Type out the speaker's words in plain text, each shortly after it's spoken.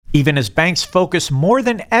Even as banks focus more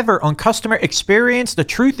than ever on customer experience, the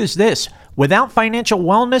truth is this: without financial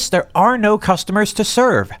wellness, there are no customers to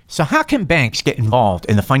serve. So how can banks get involved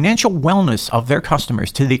in the financial wellness of their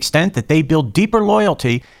customers to the extent that they build deeper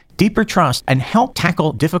loyalty, deeper trust, and help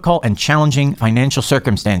tackle difficult and challenging financial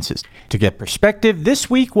circumstances? To get perspective, this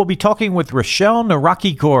week we'll be talking with Rochelle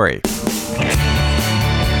Naraki-Gori.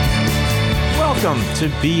 Welcome to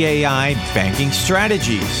BAI Banking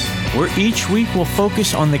Strategies, where each week we'll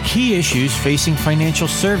focus on the key issues facing financial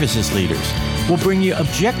services leaders. We'll bring you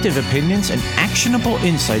objective opinions and actionable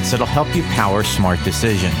insights that'll help you power smart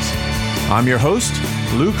decisions. I'm your host,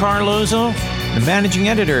 Lou Carlozo, the managing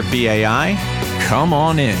editor of BAI. Come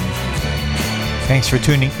on in. Thanks for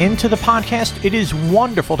tuning into the podcast. It is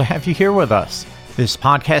wonderful to have you here with us. This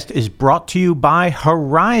podcast is brought to you by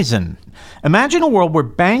Horizon. Imagine a world where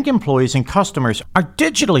bank employees and customers are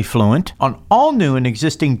digitally fluent on all new and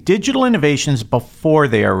existing digital innovations before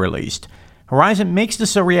they are released. Horizon makes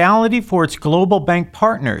this a reality for its global bank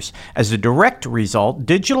partners. As a direct result,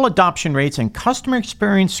 digital adoption rates and customer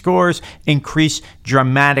experience scores increase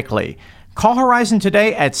dramatically. Call Horizon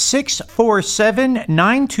today at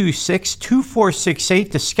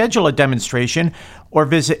 647-926-2468 to schedule a demonstration, or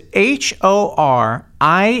visit horizn.com.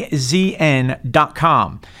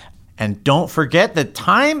 And don't forget that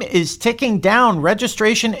time is ticking down.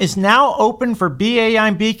 Registration is now open for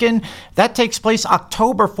BAI Beacon. That takes place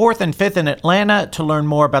October 4th and 5th in Atlanta. To learn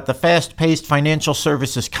more about the Fast-Paced Financial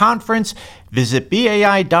Services Conference, visit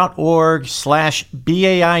bai.org/BAI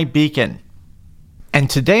Beacon. And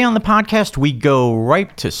today on the podcast, we go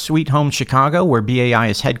right to Sweet Home Chicago, where BAI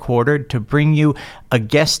is headquartered, to bring you a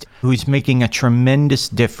guest who's making a tremendous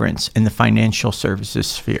difference in the financial services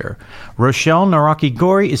sphere. Rochelle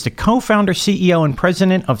Naraki-Gori is the co-founder, CEO, and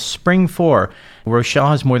president of Spring4.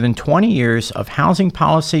 Rochelle has more than 20 years of housing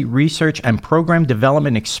policy research and program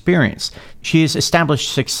development experience. She has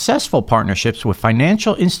established successful partnerships with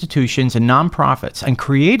financial institutions and nonprofits and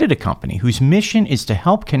created a company whose mission is to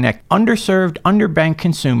help connect underserved, underbanked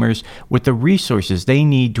consumers with the resources they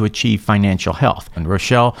need to achieve financial health. And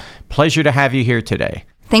Rochelle, pleasure to have you here today.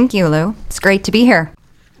 Thank you, Lou. It's great to be here.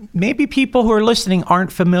 Maybe people who are listening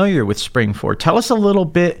aren't familiar with Spring4. Tell us a little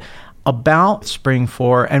bit about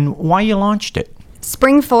Spring4 and why you launched it.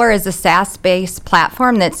 Spring4 is a SaaS-based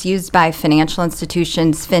platform that's used by financial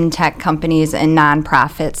institutions, fintech companies, and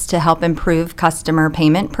nonprofits to help improve customer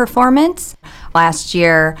payment performance. Last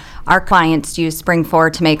year, our clients used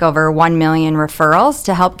Spring4 to make over 1 million referrals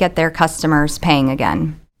to help get their customers paying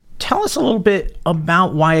again. Tell us a little bit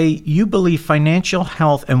about why you believe financial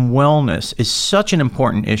health and wellness is such an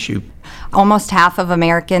important issue. Almost half of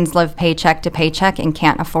Americans live paycheck to paycheck and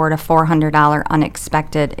can't afford a $400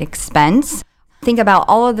 unexpected expense. Think about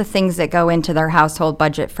all of the things that go into their household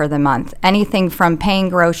budget for the month. Anything from paying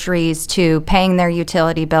groceries to paying their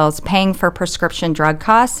utility bills, paying for prescription drug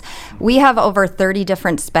costs. We have over 30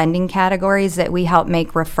 different spending categories that we help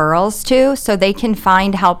make referrals to so they can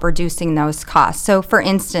find help reducing those costs. So for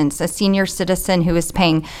instance, a senior citizen who is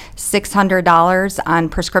paying $600 on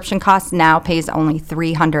prescription costs now pays only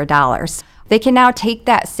 $300. They can now take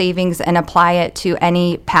that savings and apply it to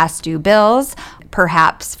any past due bills,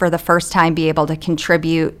 perhaps for the first time be able to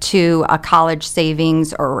contribute to a college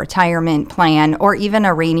savings or retirement plan or even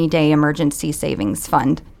a rainy day emergency savings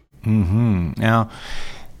fund. Now,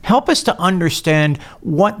 help us to understand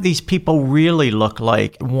what these people really look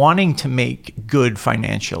like wanting to make good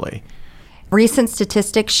financially. Recent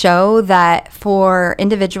statistics show that for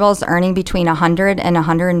individuals earning between $100,000 and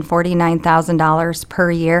 $149,000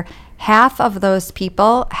 per year, half of those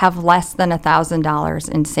people have less than $1,000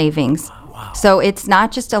 in savings. Wow. So it's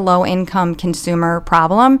not just a low-income consumer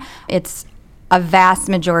problem. It's a vast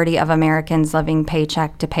majority of Americans living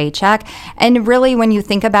paycheck to paycheck. And really, when you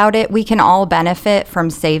think about it, we can all benefit from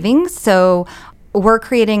savings. So we're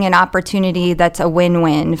creating an opportunity that's a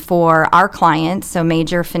win-win for our clients, so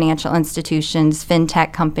major financial institutions,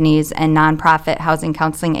 fintech companies, and nonprofit housing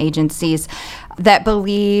counseling agencies that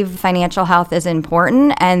believe financial health is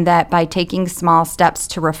important and that by taking small steps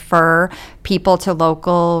to refer people to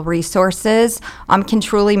local resources can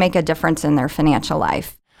truly make a difference in their financial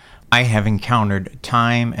life. I have encountered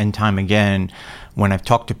time and time again when I've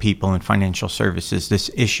talked to people in financial services this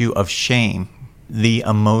issue of shame, the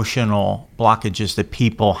emotional blockages that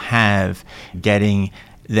people have getting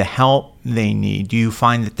the help they need. Do you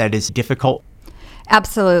find that that is difficult?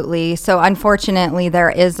 Absolutely. So unfortunately, there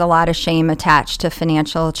is a lot of shame attached to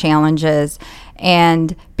financial challenges.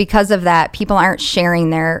 And because of that, people aren't sharing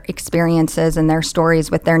their experiences and their stories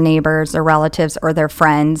with their neighbors or relatives or their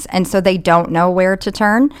friends. And so they don't know where to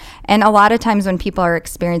turn. And a lot of times when people are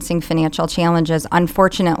experiencing financial challenges,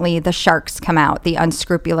 unfortunately, the sharks come out, the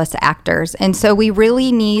unscrupulous actors. And so we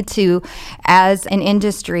really need to, as an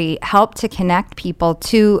industry, help to connect people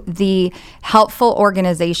to the helpful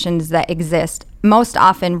organizations that exist, most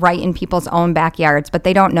often right in people's own backyards, but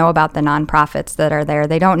they don't know about the nonprofits that are there.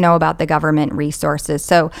 They don't know about the government resources.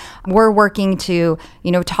 So we're working to,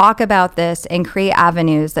 talk about this and create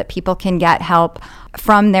avenues that people can get help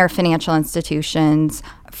from their financial institutions,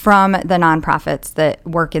 from the nonprofits that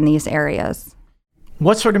work in these areas.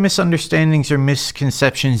 What sort of misunderstandings or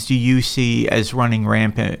misconceptions do you see as running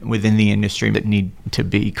rampant within the industry that need to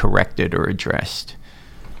be corrected or addressed?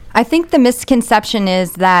 I think the misconception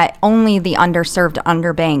is that only the underserved,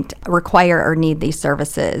 underbanked require or need these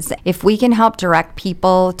services. If we can help direct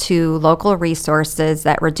people to local resources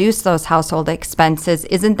that reduce those household expenses,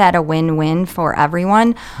 isn't that a win-win for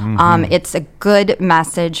everyone? It's a good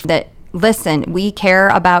message that, listen, we care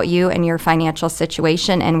about you and your financial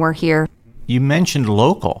situation, and we're here. You mentioned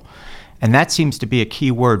local, and that seems to be a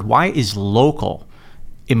key word. Why is local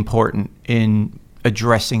important in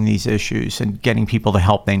addressing these issues and getting people the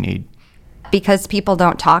help they need? Because people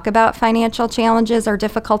don't talk about financial challenges or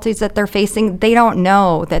difficulties that they're facing. They don't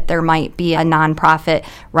know that there might be a nonprofit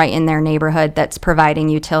right in their neighborhood that's providing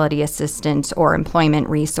utility assistance or employment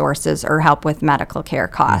resources or help with medical care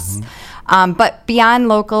costs. But beyond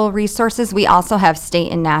local resources, we also have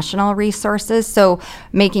state and national resources. So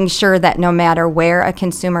making sure that no matter where a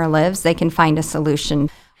consumer lives, they can find a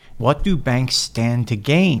solution. What do banks stand to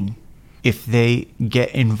gain if they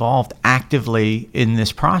get involved actively in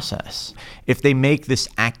this process, if they make this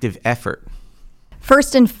active effort?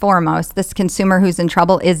 First and foremost, this consumer who's in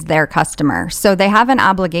trouble is their customer. So they have an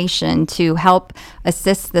obligation to help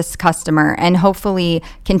assist this customer and hopefully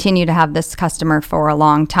continue to have this customer for a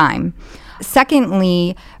long time.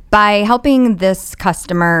 Secondly, by helping this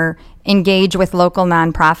customer engage with local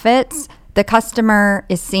nonprofits, the customer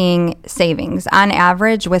is seeing savings. On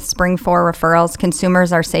average, with Spring 4 referrals,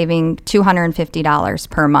 consumers are saving $250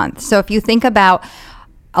 per month. So if you think about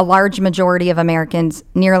a large majority of Americans,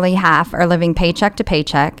 nearly half, are living paycheck to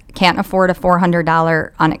paycheck, can't afford a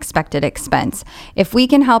 $400 unexpected expense. If we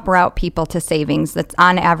can help route people to savings that's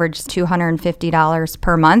on average $250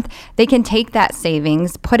 per month, they can take that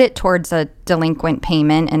savings, put it towards a delinquent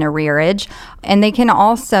payment and arrearage, and they can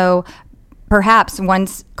also perhaps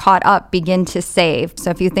once caught up, begin to save. So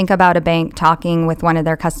if you think about a bank talking with one of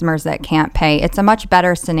their customers that can't pay, it's a much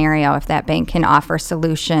better scenario if that bank can offer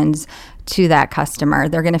solutions to that customer.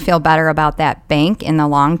 They're going to feel better about that bank in the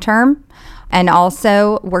long term. And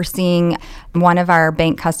also, we're seeing one of our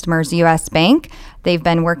bank customers, U.S. Bank, they've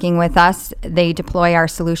been working with us. They deploy our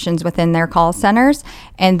solutions within their call centers,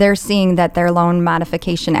 and they're seeing that their loan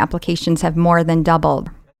modification applications have more than doubled.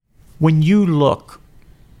 When you look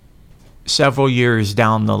several years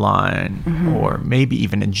down the line, or maybe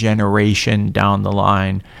even a generation down the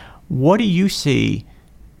line, what do you see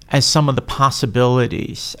as some of the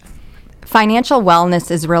possibilities? Financial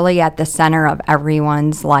wellness is really at the center of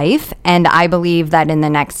everyone's life. And I believe that in the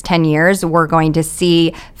next 10 years, we're going to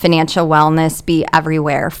see financial wellness be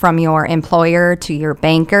everywhere, from your employer to your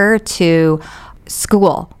banker to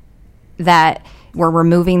school. That we're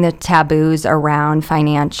removing the taboos around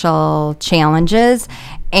financial challenges.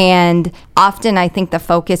 And often I think the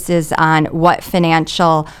focus is on what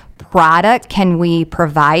financial product can we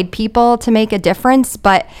provide people to make a difference.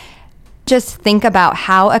 But just think about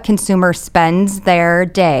how a consumer spends their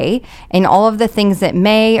day and all of the things that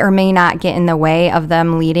may or may not get in the way of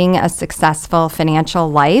them leading a successful financial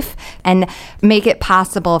life, and make it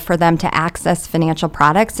possible for them to access financial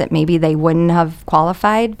products that maybe they wouldn't have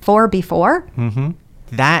qualified for before.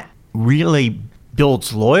 That really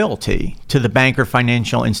builds loyalty to the bank or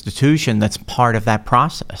financial institution that's part of that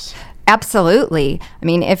process. Absolutely. I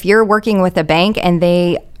mean, if you're working with a bank and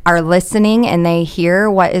they are listening and they hear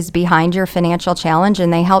what is behind your financial challenge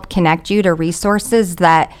and they help connect you to resources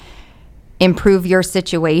that improve your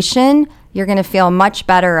situation, you're going to feel much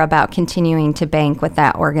better about continuing to bank with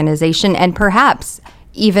that organization and perhaps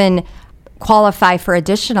even qualify for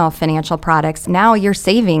additional financial products. Now you're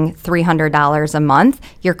saving $300 a month,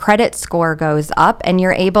 your credit score goes up, and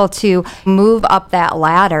you're able to move up that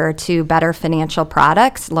ladder to better financial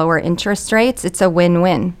products, lower interest rates. It's a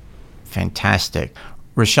win-win. Fantastic.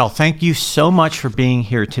 Rochelle, thank you so much for being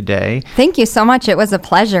here today. Thank you so much. It was a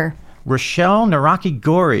pleasure. Rochelle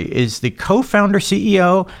Naraki-Gori is the co-founder,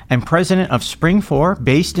 CEO, and president of Spring4,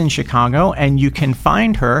 based in Chicago, and you can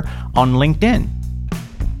find her on LinkedIn.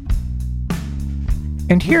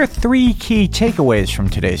 And here are 3 key takeaways from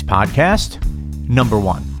today's podcast. Number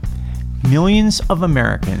 1, millions of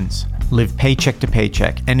Americans live paycheck to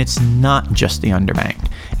paycheck, and it's not just the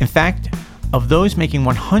underbanked. In fact, of those making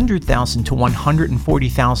 $100,000 to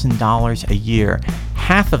 $140,000 a year,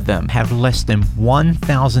 half of them have less than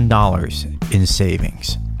 $1,000 in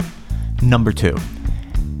savings. Number 2,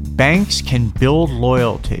 banks can build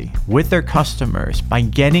loyalty with their customers by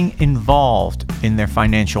getting involved in their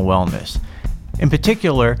financial wellness. In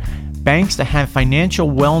particular, banks that have financial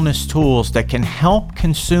wellness tools that can help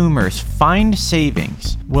consumers find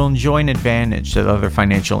savings will enjoy an advantage that other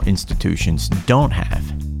financial institutions don't have.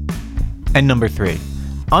 And number 3,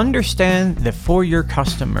 understand that for your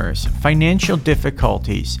customers, financial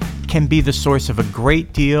difficulties can be the source of a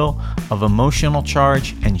great deal of emotional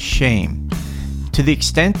charge and shame. To the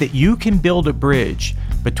extent that you can build a bridge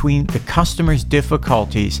between the customer's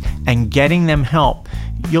difficulties and getting them help,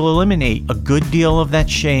 you'll eliminate a good deal of that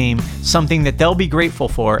shame, something that they'll be grateful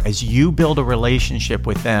for as you build a relationship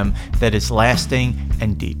with them that is lasting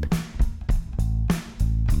and deep.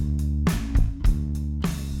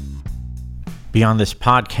 Beyond this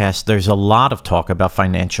podcast, there's a lot of talk about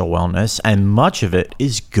financial wellness, and much of it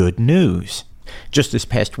is good news. Just this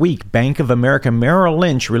past week, Bank of America Merrill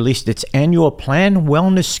Lynch released its annual Plan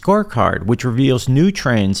Wellness Scorecard, which reveals new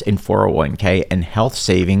trends in 401k and health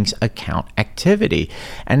savings account activity.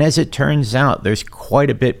 And as it turns out, there's quite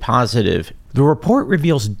a bit positive. The report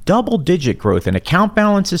reveals double-digit growth in account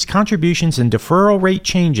balances, contributions, and deferral rate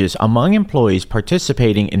changes among employees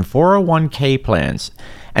participating in 401k plans.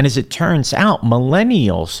 And as it turns out,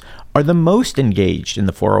 millennials are the most engaged in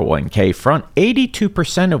the 401k front,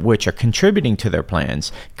 82% of which are contributing to their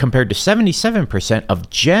plans, compared to 77% of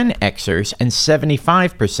Gen Xers and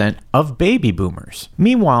 75% of baby boomers.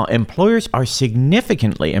 Meanwhile, employers are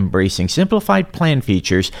significantly embracing simplified plan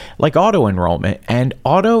features like auto-enrollment and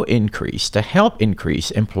auto-increase to help increase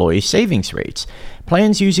employee savings rates.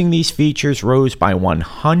 Plans using these features rose by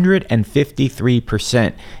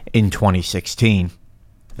 153% in 2016.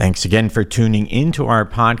 Thanks again for tuning into our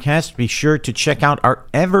podcast. Be sure to check out our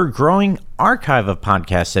ever-growing archive of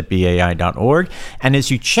podcasts at BAI.org. And as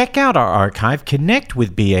you check out our archive, connect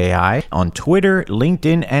with BAI on Twitter,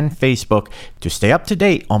 LinkedIn, and Facebook to stay up to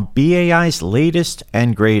date on BAI's latest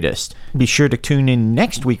and greatest. Be sure to tune in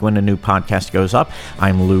next week when a new podcast goes up.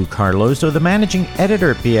 I'm Lou Carlozo, the managing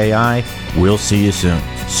editor at BAI. We'll see you soon.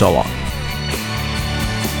 So long.